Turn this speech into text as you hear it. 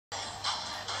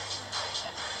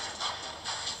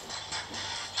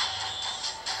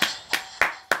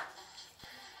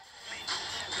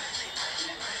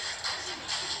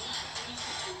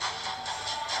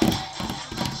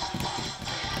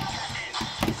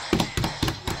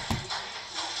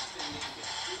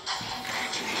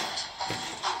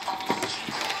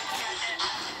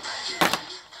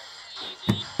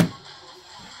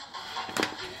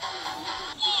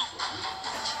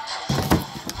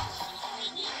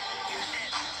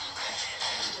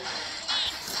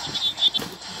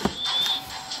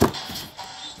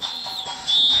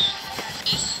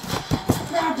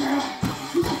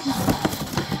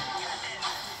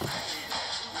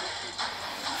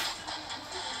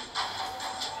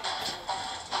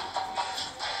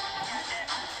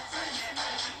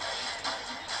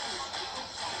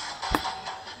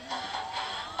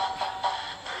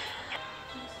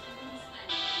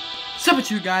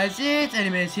you guys, it's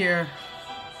Animes here.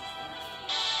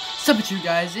 Sup with you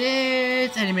guys,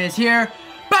 it's Animes here.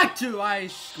 Back to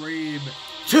Ice Cream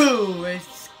 2.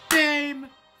 It's Game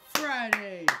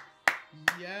Friday.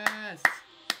 Yes.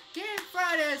 Game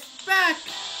Friday is back.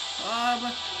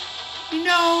 You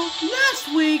know,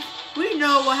 last week, we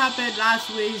know what happened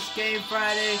last week's Game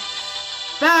Friday.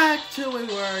 Back to where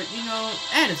we were, you know,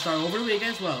 and it's started over the week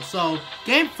as well. So,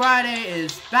 Game Friday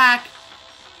is back.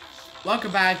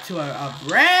 Welcome back to a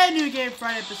brand new Game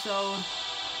Friday episode.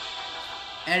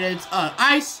 And it's an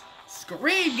Ice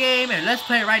Cream game. And let's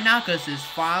play it right now because it's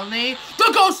finally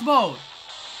the Ghost Mode.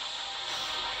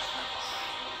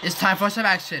 It's time for some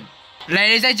action.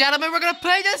 Ladies and gentlemen, we're going to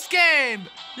play this game.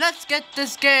 Let's get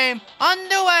this game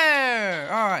underway.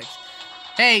 Alright.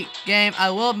 Hey, game, I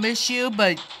will miss you,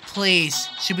 but please,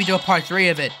 should we do a part 3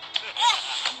 of it?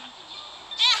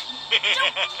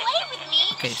 Don't play with me.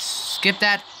 Okay, skip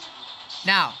that.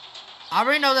 Now, I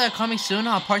already know that coming soon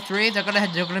on part 3, they're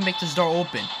gonna make this door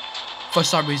open for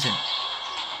some reason.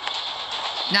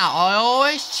 Now, I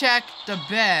always check the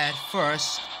bed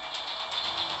first.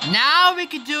 Now we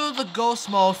can do the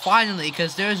ghost mode finally,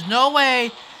 because there's no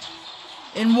way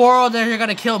in world that you're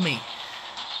gonna kill me.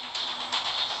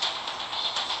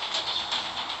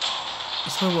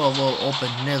 This one will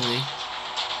open nearly.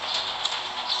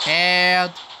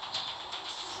 And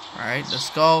alright, let's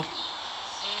go.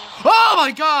 Oh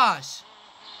my gosh!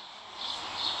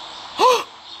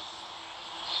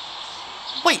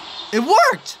 Wait, it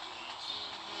worked!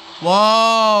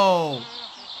 Whoa!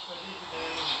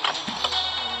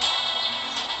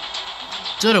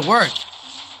 Dude, it worked.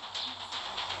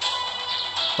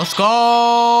 Let's go!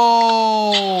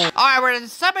 Alright, we're in the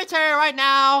cemetery right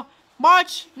now.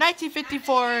 March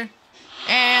 1954.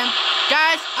 And,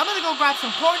 guys, I'm gonna go grab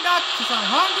some corn nuts because I'm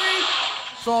hungry.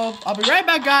 So, I'll be right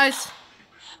back, guys.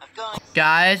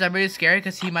 Guys, I'm really scared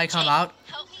because he might come out.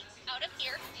 Help me out of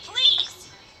here, please.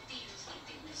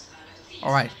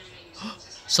 Alright.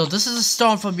 So this is a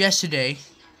stone from yesterday.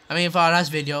 I mean, from our last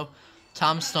video.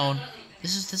 Tom Stone.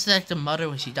 This is like the mother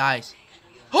when she dies.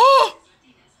 Oh!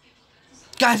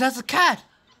 Guys, that's a cat!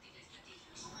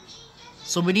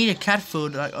 So we need a cat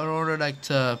food in order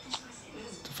to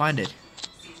find it.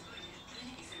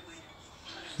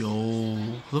 Yo,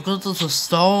 look at those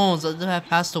stones that have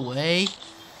passed away.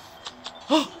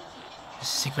 Oh, there's a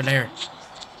secret lair.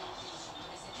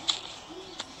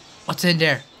 What's in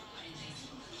there?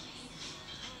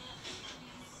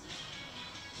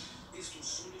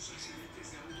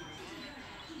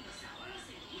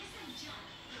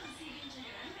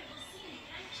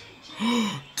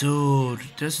 Dude,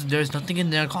 there's nothing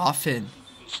in their coffin.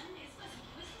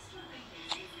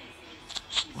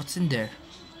 What's in there?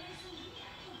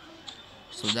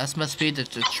 So that must be the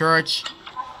church.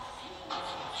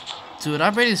 Dude,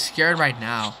 I'm really scared right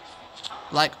now.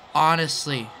 Like,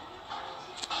 honestly.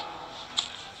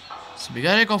 So we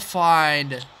gotta go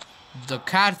find the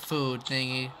cat food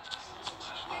thingy.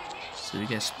 So we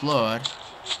can explore.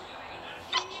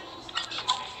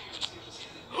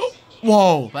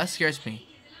 Whoa, that scares me.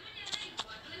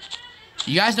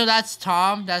 You guys know that's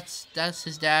Tom? That's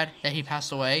his dad, that he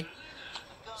passed away.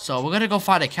 So we're gonna go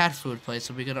find a cat food place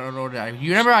so we can order that.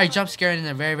 You remember I jump scared in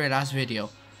the very last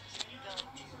video.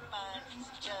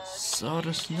 So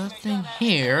there's nothing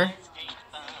here.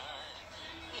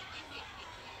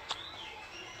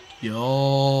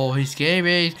 Yo, he's getting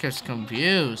me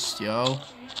confused, yo.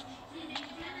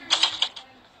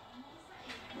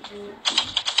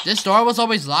 This door was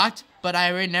always locked, but I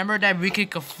remember that we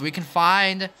can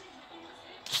find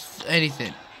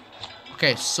anything.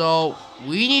 Okay, so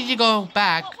we need to go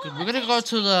back. We're gonna go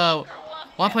to the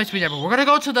one place we never. We're gonna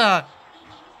go to the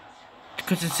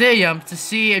Coliseum to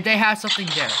see if they have something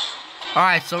there.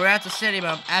 Alright, so we're at the stadium,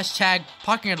 hashtag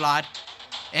parking lot.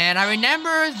 And I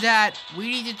remember that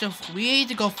we need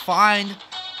to go find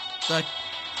a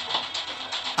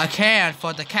can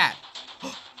for the cat.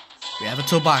 We have a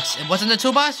toolbox. And what's in the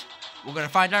toolbox? We're gonna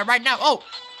find out right now. Oh!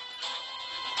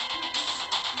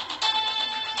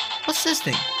 What's this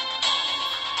thing?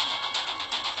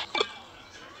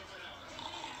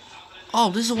 Oh,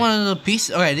 this is one of the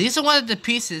pieces. Okay, these are one of the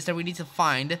pieces that we need to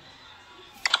find.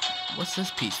 What's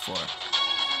this piece for?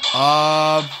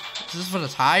 Is this for the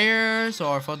tires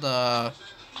or for the...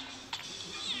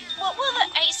 What will the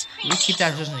ice cream We keep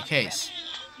that just in case.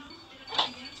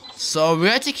 So we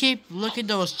have to keep looking at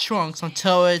those trunks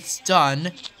until it's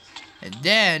done. And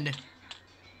then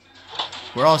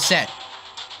we're all set.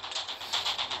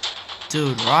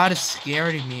 Dude, Rod is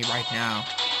scaring me right now.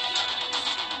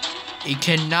 It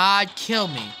cannot kill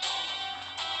me.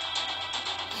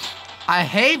 I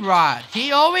hate Rod.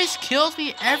 He always kills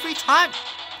me every time.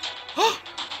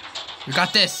 We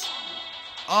got this.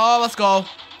 Oh, let's go.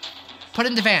 Put it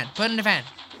in the van. Put it in the van.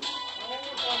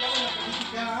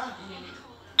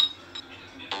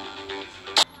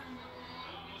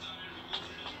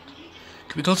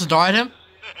 Can we close the door at him?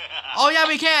 Oh yeah,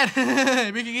 we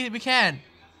can. we can.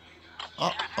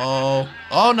 Oh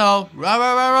no! Run, run,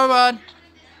 run, run, run!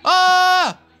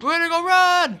 Ah! We're gonna go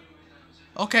run!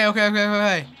 Okay.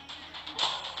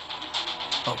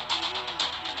 Oh.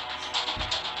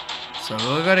 So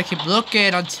we're gonna keep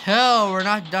looking until we're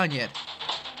not done yet.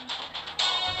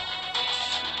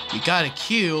 We got a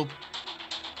cube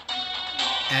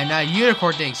and a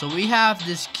unicorn thing. So we have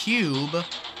this cube.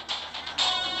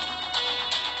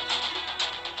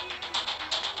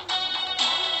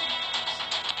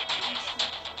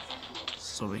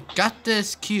 So we got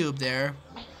this cube there.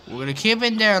 We're gonna keep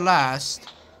in there last.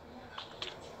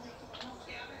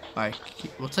 Alright,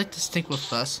 let's take this thing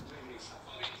with us.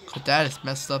 Cause that is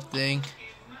messed up thing.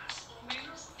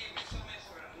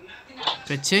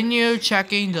 Continue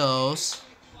checking those.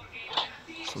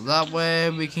 So that way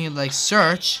we can like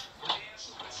search.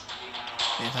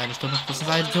 Inside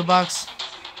the toolbox.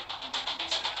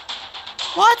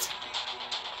 What?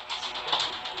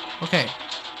 Okay.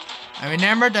 I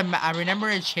remember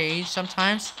it changed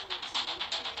sometimes.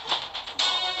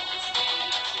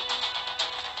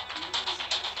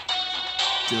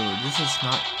 Dude, this is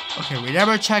not okay. We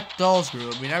never checked those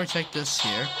rooms. We never checked this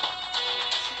here.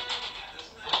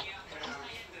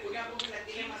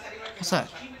 What's that?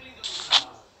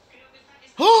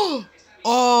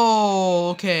 Oh,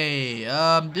 okay.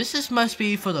 Must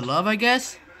be for the love, I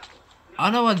guess. I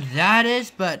don't know what that is,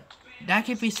 but that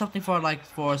could be something for like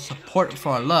for support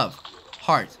for love,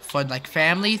 heart, for like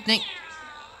family thing.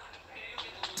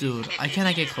 Dude, I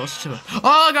cannot get closer to it.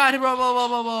 Oh god,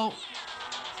 whoa.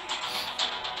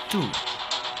 Dude, you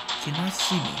cannot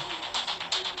see me.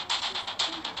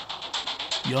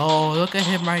 Yo, look at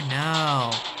him right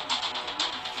now.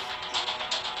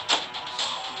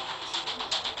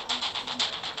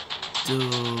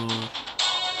 Dude.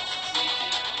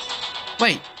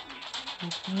 Wait.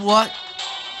 What?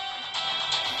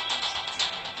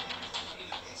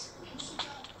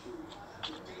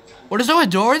 What is there a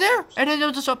door there? And then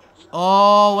there's just a...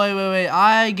 Oh, wait.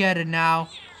 I get it now.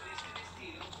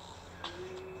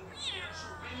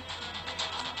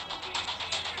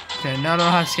 Okay, now I know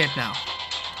how to escape now.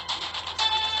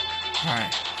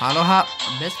 Alright. I know how...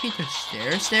 Must be the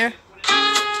stairs there?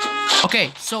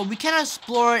 Okay, so we cannot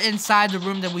explore inside the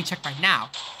room that we checked right now.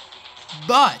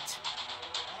 But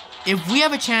if we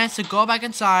have a chance to go back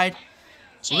inside,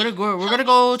 we're gonna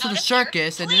go to the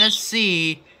circus and then let's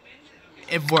see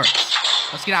if it works.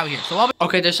 Let's get out of here. So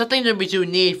okay, there's something that we do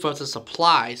need for the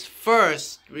supplies.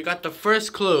 First, we got the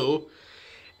first clue,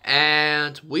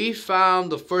 and we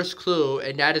found the first clue,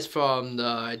 and that is from the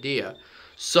idea.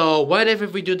 So what if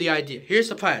we do the idea? Here's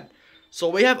the plan. So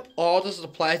we have all the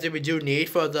supplies that we do need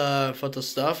for the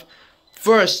stuff.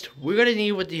 First, we're gonna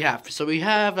need what you have. So we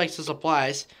have like some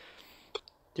supplies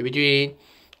that we do need,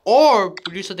 or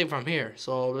we do something from here.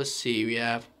 So let's see. We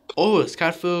have it's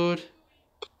cat food.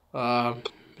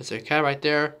 There's a cat right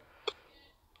there.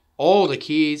 Oh, the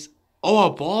keys. Oh, a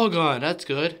ball gun. That's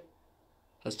good.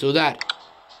 Let's do that.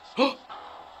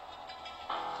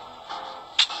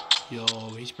 Yo,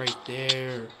 he's right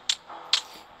there.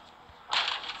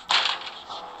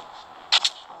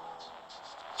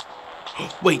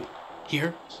 Wait,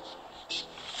 here?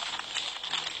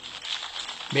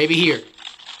 Maybe here.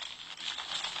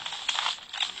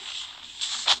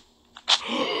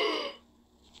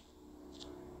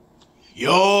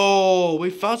 Yo, we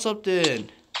found something.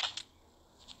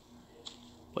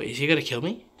 Wait, is he gonna kill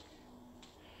me?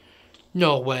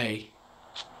 No way.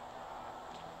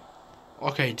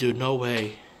 Okay, dude, no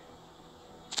way.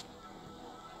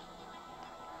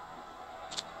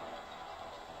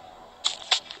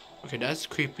 Okay, that's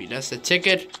creepy. That's the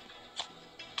ticket.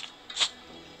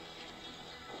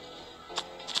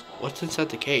 What's inside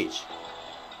the cage?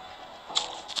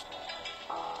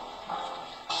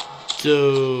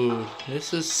 Dude,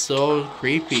 this is so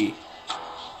creepy.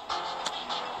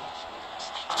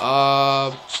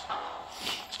 I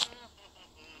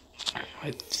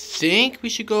think we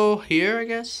should go here, I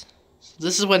guess.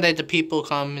 This is when the people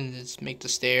come and just make the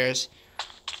stairs.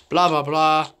 Blah, blah,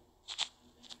 blah.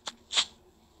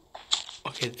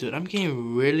 Okay, dude, I'm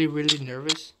getting really, really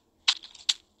nervous.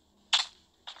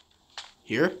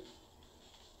 Here?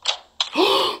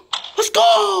 Let's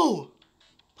go!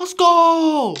 Let's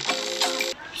go!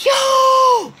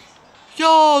 Yo!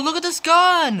 Yo, look at this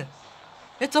gun!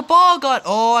 It's a ball gun!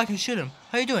 Oh, I can shoot him.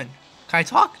 How you doing? Can I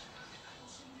talk?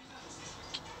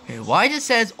 Okay, why it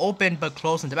says open but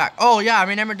closed in the back? Oh yeah, I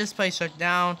remember this place shut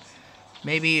down.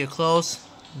 Maybe you're close.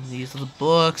 These are the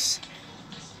books.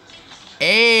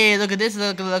 Hey, look at this.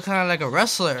 Look kind of like a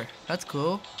wrestler. That's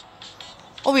cool.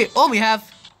 Oh, we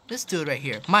have this dude right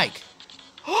here, Mike.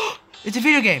 It's a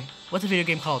video game. What's the video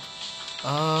game called?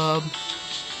 Oh,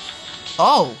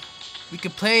 we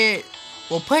could play it.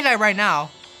 We'll play that right now.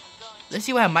 Let's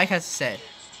see what Mike has to say.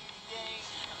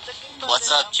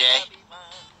 What's up, Jay?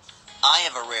 I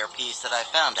have a rare piece that I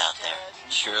found out there.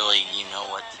 Surely you know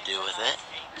what to do with it.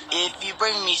 If you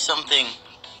bring me something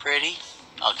pretty,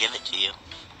 I'll give it to you.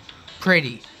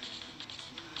 Pretty.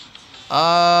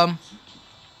 Oh.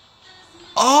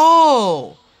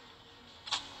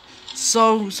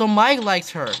 So Mike likes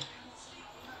her.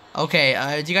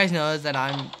 Okay. Do you guys know that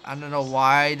I don't know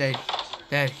why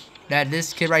that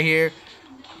this kid right here,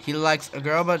 he likes a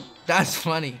girl, but that's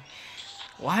funny.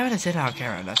 Why would I say that on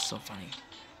camera? That's so funny.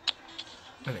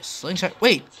 Wait, slingshot.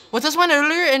 Wait, was this one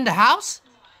earlier in the house?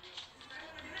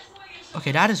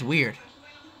 Okay, that is weird.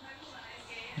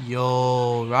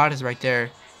 Yo, Rod is right there.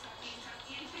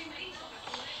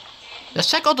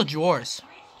 Let's check out the drawers.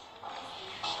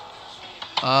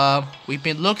 We've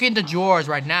been looking in the drawers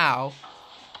right now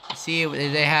to see if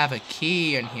they have a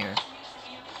key in here.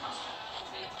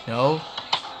 No.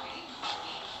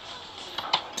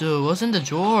 Dude, what's in the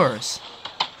drawers?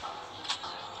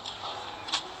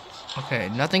 Okay,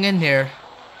 nothing in here.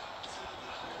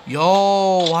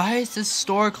 Yo, why is this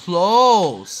store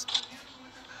closed?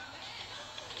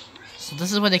 So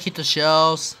this is where they keep the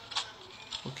shelves.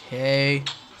 Okay.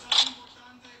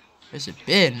 Where's it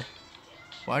been?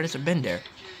 Why has it been there?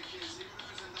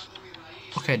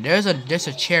 Okay, there's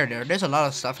a chair there. There's a lot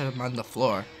of stuff on the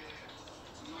floor.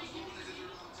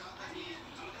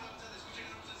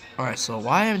 Alright, so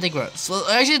why am I thinking about it? So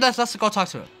actually let's go talk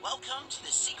to him. Welcome to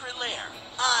the secret lair.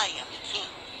 I am the king.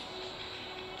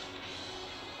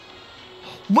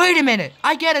 Wait a minute!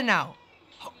 I get it now!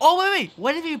 Oh wait!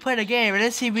 What if you play the game and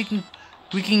let's see if we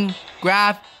can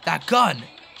grab that gun.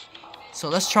 So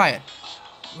let's try it.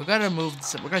 We're gonna move.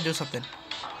 We're gonna do something.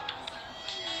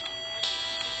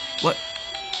 What?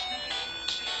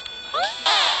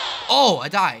 Oh, I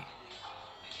die.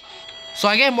 So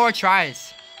I get more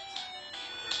tries.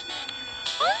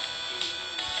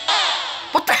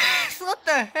 What the heck? What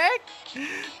the heck?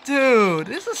 Dude,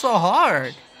 this is so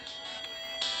hard.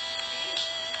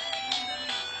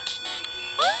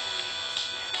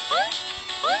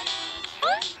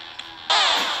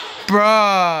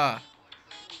 Bruh.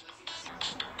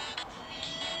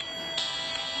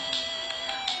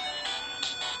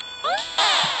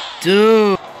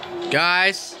 Dude.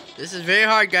 Guys, this is very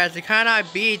hard, guys. I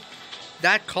cannot beat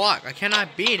that clock. I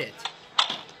cannot beat it.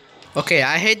 Okay,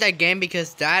 I hate that game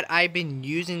because I've been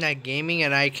using that gaming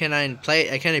and I cannot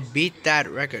play. I cannot beat that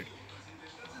record.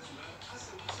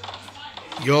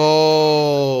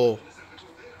 Yo,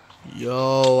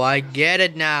 I get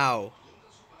it now.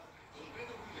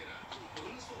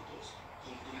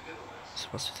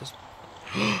 What's this?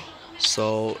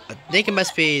 So I think it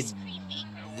must be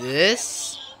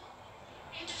this.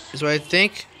 Is what I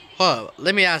think. Hold on,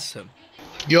 let me ask him.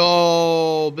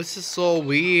 Yo, this is so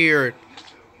weird.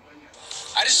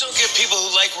 I just don't get people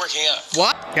who like working out.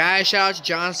 What? Guys, shout out to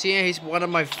John Cena. He's one of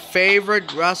my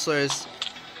favorite wrestlers.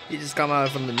 He just come out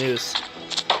from the news.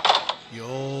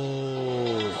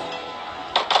 Yo.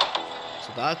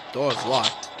 So that door is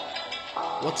locked.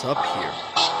 What's up here?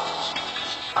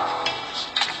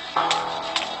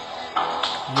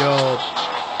 Yo.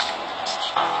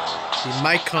 He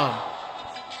might come.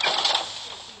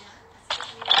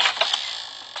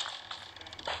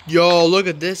 Yo, look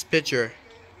at this picture.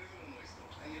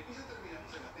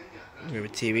 We have a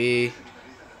TV.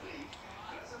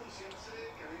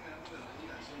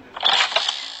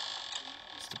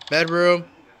 It's the bedroom.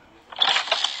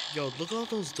 Yo, look at all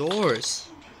those doors.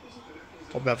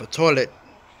 Oh, we have a toilet.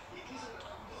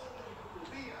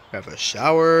 We have a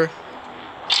shower.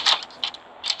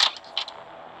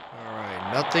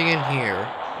 Alright, nothing in here.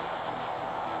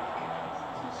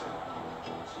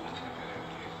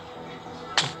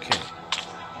 Okay.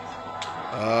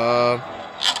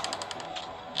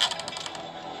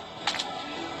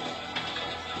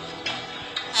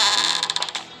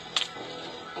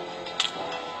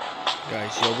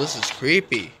 Guys, yo, this is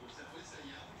creepy.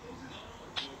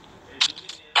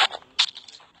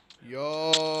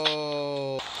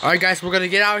 Yo. Alright, guys, we're gonna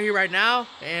get out of here right now.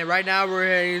 And right now, we're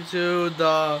heading to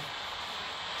the...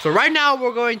 So right now,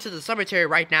 we're going to the cemetery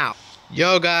right now.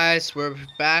 Yo, guys, we're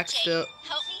back Jay, to...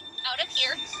 help me out of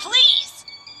here, please.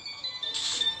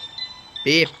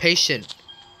 Be patient.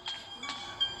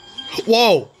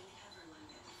 Whoa.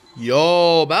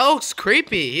 Yo, that looks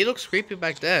creepy. He looks creepy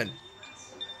back then.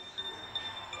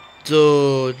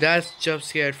 Dude, that's jump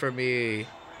scared for me.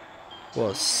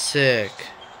 Was sick.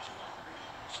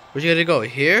 Where's you gonna go?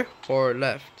 Here or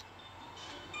left?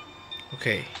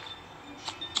 Okay.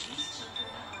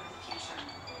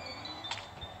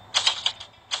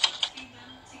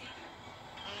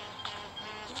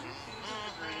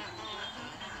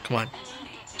 Come on.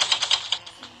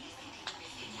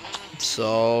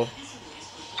 So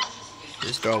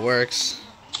this door works.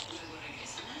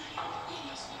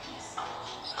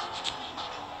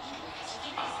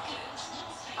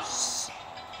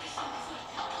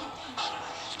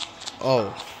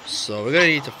 Oh, so we're gonna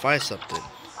need to find something.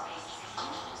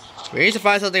 We need to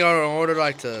find something in order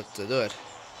like to do it.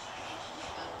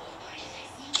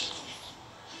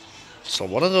 So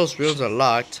one of those rooms are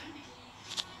locked.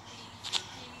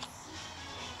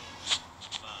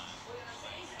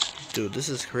 Dude, this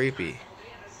is creepy.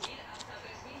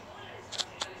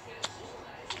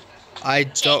 I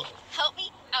don't. Jake, help me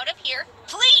out of here,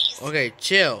 please. Okay,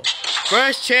 chill.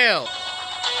 First, chill.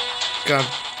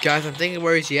 Guys, I'm thinking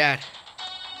where is he at?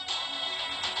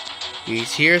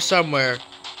 He's here somewhere.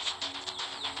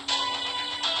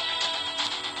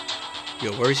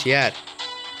 Yo, where's he at?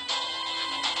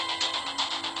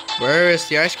 Where is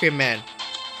the ice cream man?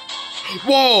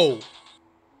 Whoa!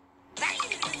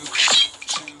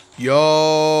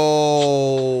 Yo!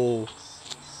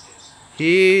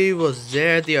 He was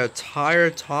there the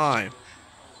entire time.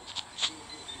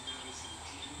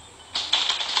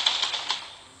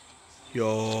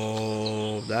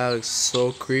 Yo, that looks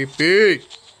so creepy.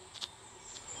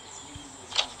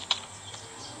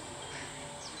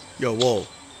 Yo, whoa.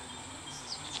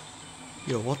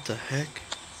 Yo, what the heck?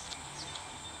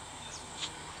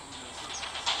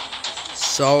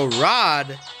 So,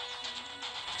 Rod.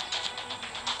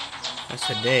 That's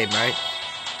the name, right?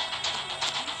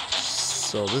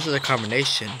 So, this is a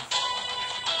combination.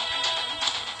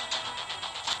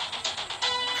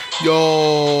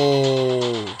 Yo.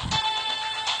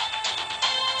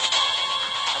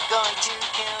 Going to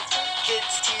kill some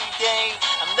kids today.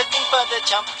 I'm looking for the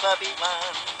chubby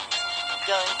ones. I'm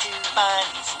going to find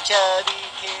some chubby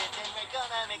kids and we're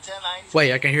gonna make some ice.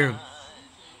 Wait, I can hear him.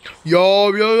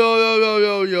 Yo, yo, yo, yo, yo,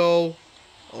 yo, yo.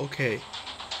 Okay.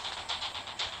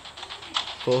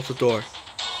 Close the door.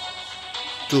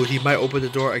 Dude, he might open the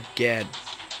door again.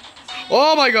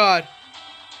 Oh my god.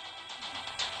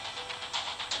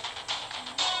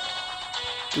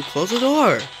 Dude, close the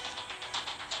door.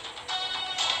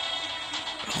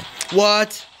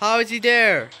 What? How is he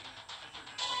there?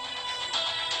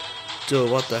 Dude,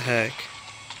 what the heck?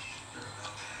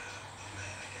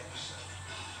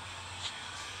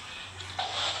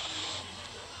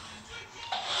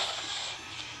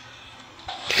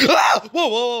 Ah! Whoa,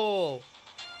 whoa, whoa, whoa.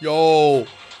 Yo.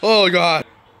 Oh god.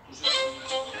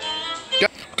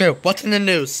 Okay, what's in the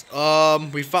news?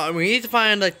 We need to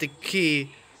find like the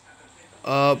key.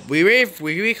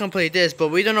 We complete this, but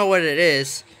we don't know what it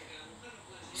is.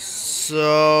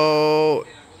 So,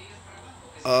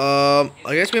 I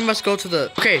guess we must go to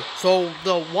the. Okay, so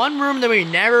the one room that we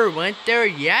never went there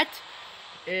yet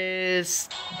is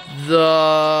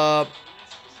the.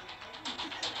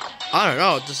 I don't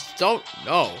know, just don't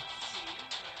know.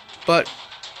 But.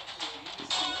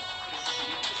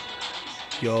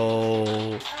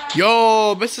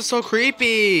 Yo, this is so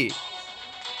creepy.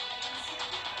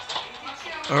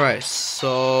 Alright,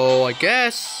 so I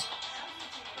guess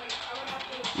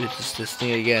it's this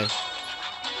thing again.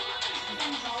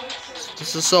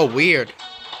 This is so weird.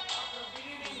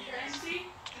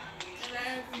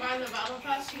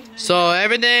 So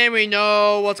everything we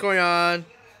know what's going on.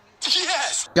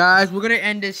 Yes! Guys, we're gonna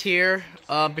end this here.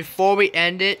 Before we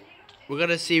end it, we're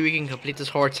gonna see if we can complete this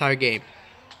whole entire game.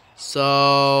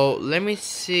 So let me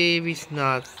see if he's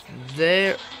not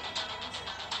there.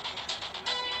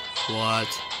 What?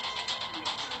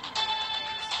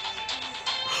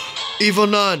 Evil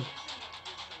Nun.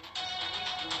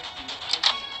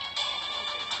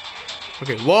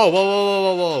 Okay, whoa, whoa, whoa,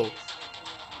 whoa, whoa, whoa.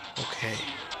 Okay.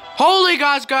 Holy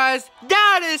gosh, guys,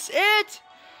 that is it.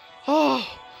 Oh,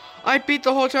 I beat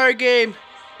the whole entire game.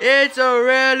 It's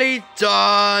already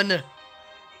done.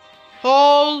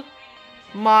 Oh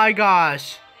my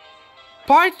gosh.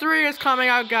 Part 3 is coming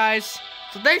out, guys.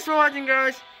 So thanks for watching,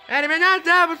 guys. And if you're not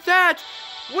done with that,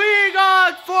 we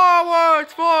got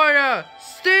forwards for ya.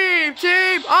 Steam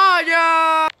Team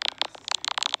Anya.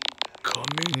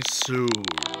 Coming soon.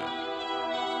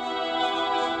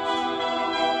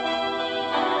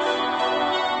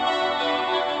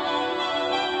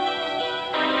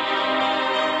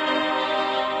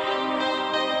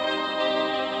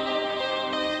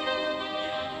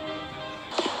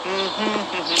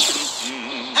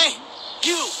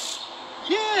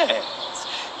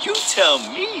 Yes. You tell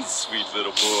me, sweet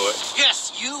little boy.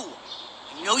 Yes, you.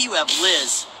 I know you have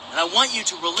Liz, and I want you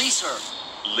to release her.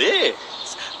 Liz,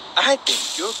 I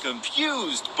think you're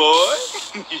confused, boy.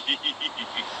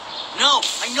 No,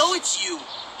 I know it's you.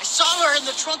 I saw her in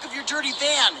the trunk of your dirty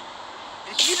van.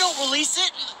 And if you don't release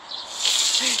it,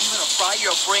 I'm gonna fry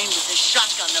your brain with this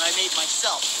shotgun that I made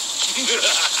myself.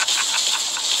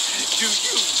 Do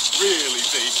you really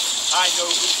think I know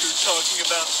who you're talking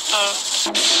about,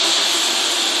 huh?